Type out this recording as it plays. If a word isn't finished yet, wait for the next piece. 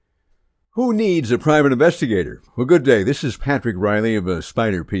Who needs a private investigator? Well, good day. This is Patrick Riley of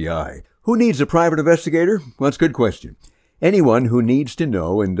Spider PI. Who needs a private investigator? Well, that's a good question. Anyone who needs to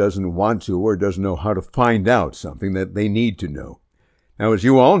know and doesn't want to or doesn't know how to find out something that they need to know. Now, as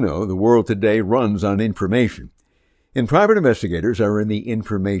you all know, the world today runs on information. And private investigators are in the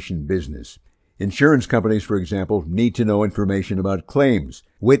information business. Insurance companies, for example, need to know information about claims,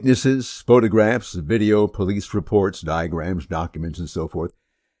 witnesses, photographs, video, police reports, diagrams, documents, and so forth.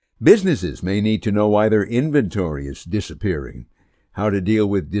 Businesses may need to know why their inventory is disappearing, how to deal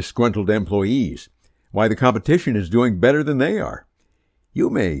with disgruntled employees, why the competition is doing better than they are.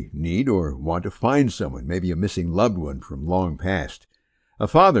 You may need or want to find someone, maybe a missing loved one from long past. A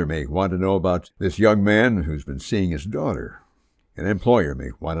father may want to know about this young man who's been seeing his daughter. An employer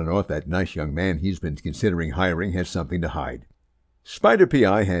may want to know if that nice young man he's been considering hiring has something to hide. Spider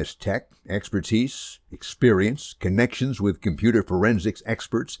PI has tech, expertise, experience, connections with computer forensics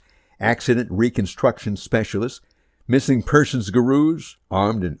experts, accident reconstruction specialists, missing persons gurus,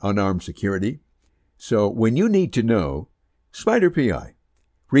 armed and unarmed security. So when you need to know, Spider PI.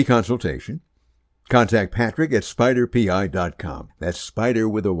 Free consultation. Contact Patrick at spiderpi.com. That's Spider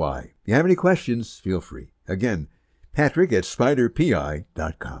with a Y. If you have any questions, feel free. Again, Patrick at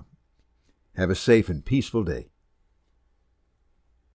spiderpi.com. Have a safe and peaceful day.